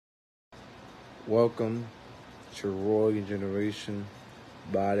Welcome to Royal Generation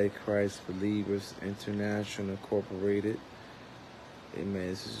Body of Christ Believers International Incorporated. Amen.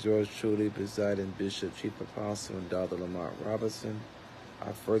 This is yours truly, presiding Bishop, Chief Apostle, and Dr. Lamont Robinson.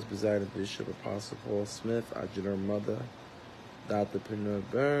 Our first presiding Bishop, Apostle Paul Smith. Our General Mother, Dr. Pernell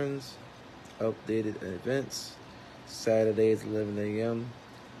Burns. Updated events. Saturdays, 11 a.m.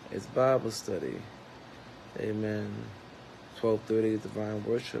 It's Bible study. Amen. 12:30 Divine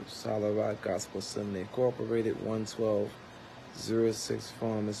Worship, Solid Rock Gospel Assembly Incorporated, 11206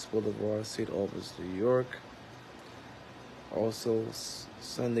 Farmers Boulevard, St. Albans, New York. Also,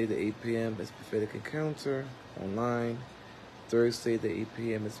 Sunday to 8 p.m. is Prophetic Encounter online. Thursday to 8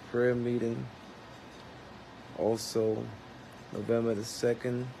 p.m. is prayer meeting. Also, November the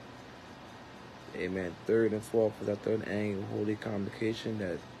 2nd, amen, 3rd and 4th is our third annual Holy Convocation.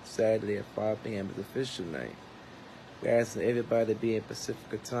 That Saturday at 5 p.m. is official night. We're asking everybody to be in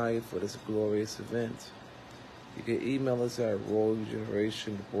Pacific attire for this glorious event. You can email us at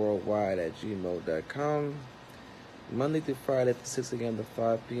royalgenerationworldwide@gmail.com. Monday through Friday from 6 a.m. to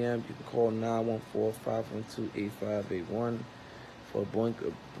 5 p.m. You can call 914-512-8581 for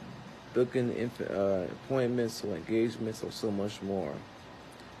booking appointments or engagements or so much more.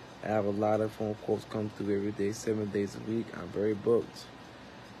 I have a lot of phone calls come through every day, 7 days a week. I'm very booked.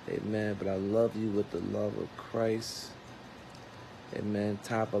 Amen. But I love you with the love of Christ. Amen.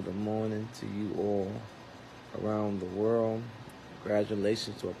 Top of the morning to you all around the world.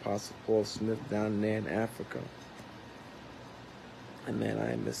 Congratulations to Apostle Paul Smith down there in Africa. Amen.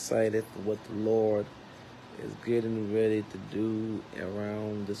 I am excited for what the Lord is getting ready to do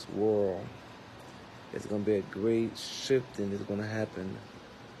around this world. It's going to be a great shifting that's going to happen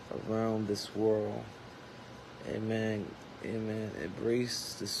around this world. Amen. Amen.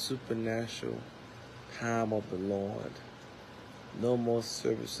 Embrace the supernatural power of the Lord. No more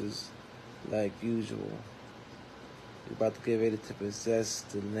services like usual. You're about to get ready to possess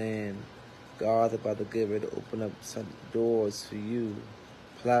the land. God's about to get ready to open up some doors for you,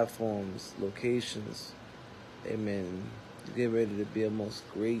 platforms, locations. Amen. You get ready to be amongst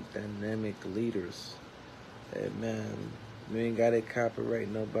great dynamic leaders. Amen. You ain't got to copyright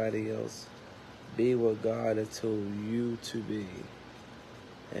nobody else. Be what God has told you to be.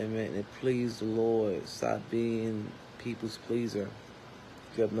 Amen. And please the Lord. Stop being people's pleaser.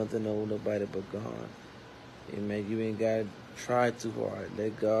 You have nothing to owe nobody but God. Amen. You ain't got to try too hard.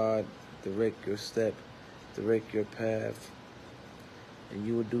 Let God direct your step, direct your path. And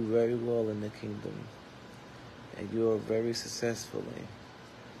you will do very well in the kingdom. And you are very successfully.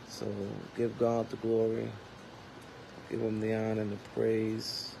 So give God the glory. Give him the honor and the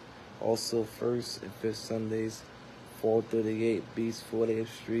praise. Also, first and fifth Sundays, 438 Beast 40th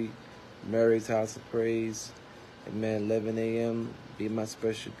Street, Mary's House of Praise. Amen. 11 a.m. Be my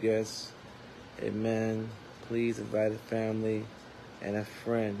special guest. Amen. Please invite a family and a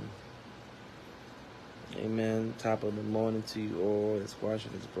friend. Amen. Top of the morning to you all that's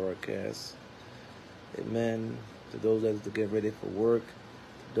watching this broadcast. Amen. To those that are get ready for work,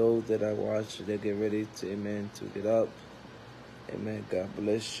 to those that are watching, they get ready to, amen, to get up. Amen. God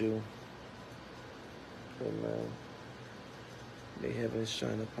bless you. Amen. May heaven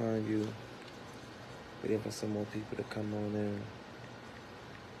shine upon you. Waiting for some more people to come on in.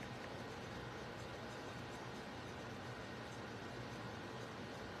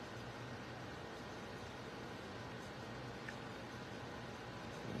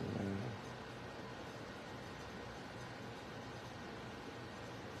 Amen.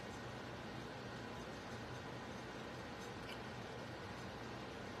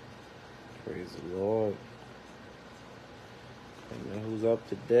 Praise the Lord. Amen. Who's up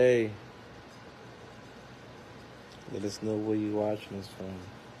today? Let us know where you're watching us from.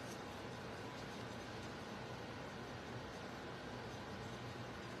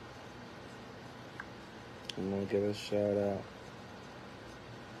 I'm going to give a shout out.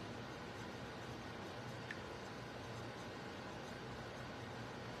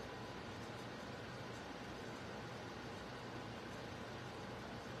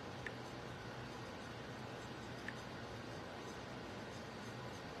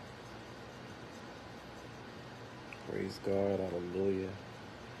 Praise God. Hallelujah.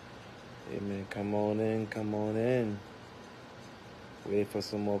 Amen. Come on in. Come on in. Wait for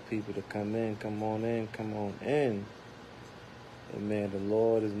some more people to come in. Come on in. Come on in. Amen. The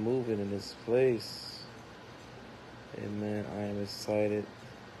Lord is moving in this place. Amen. I am excited.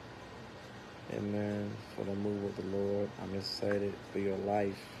 Amen. For the move of the Lord. I'm excited for your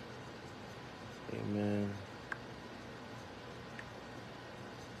life. Amen.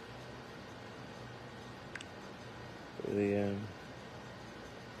 Really am.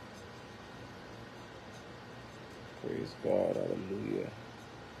 Praise God. Hallelujah.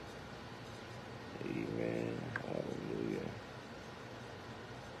 Amen. Hallelujah.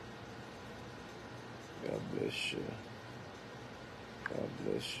 God bless you. God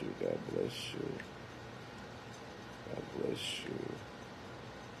bless you. God bless you. God bless you.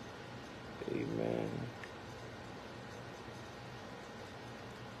 Amen.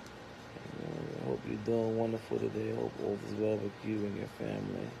 Amen. I hope you're doing wonderful today. I hope all is well with you and your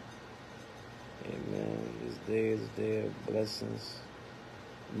family. Amen. This day is a day of blessings.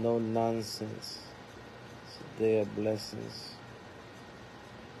 No nonsense. It's a day of blessings.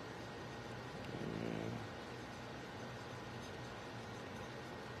 Amen.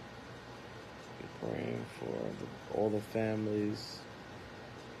 Be praying for all the families.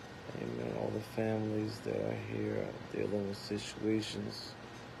 Amen. All the families that are here dealing with situations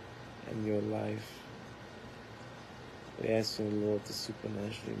in your life. We're asking the Lord to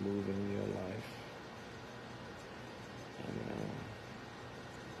supernaturally move in your life. Amen.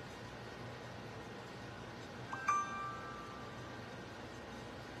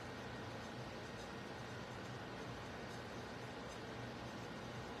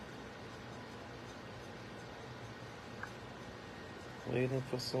 Waiting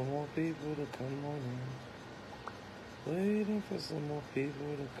for some more people to come on in. Waiting for some more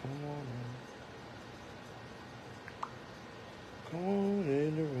people to come on in. Come on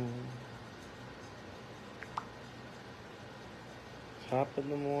in the room. Top of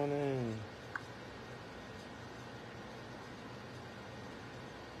the morning.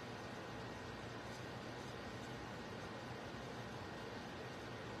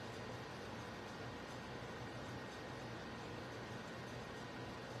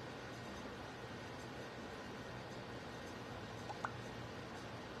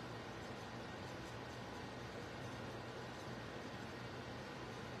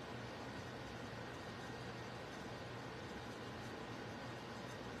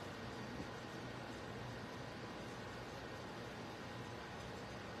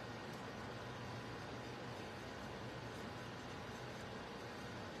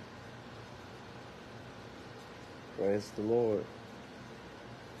 Praise the Lord.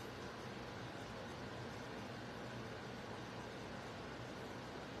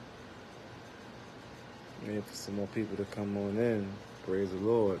 Waiting for some more people to come on in. Praise the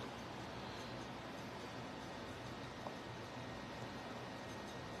Lord.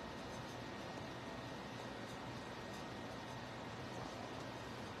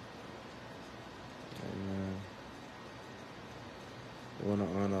 Amen. We want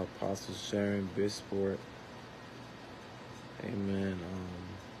to honor Apostle Sharon Bisport. Amen.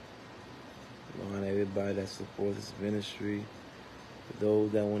 We honor everybody that supports this ministry. For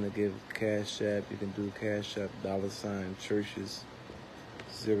those that want to give Cash App, you can do Cash App $churches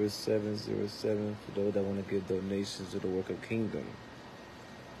 0707 for those that want to give donations to the work of kingdom.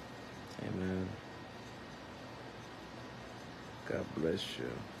 Amen. God bless you.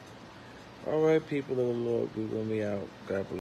 All right, people of the Lord, we're going to be out. God bless.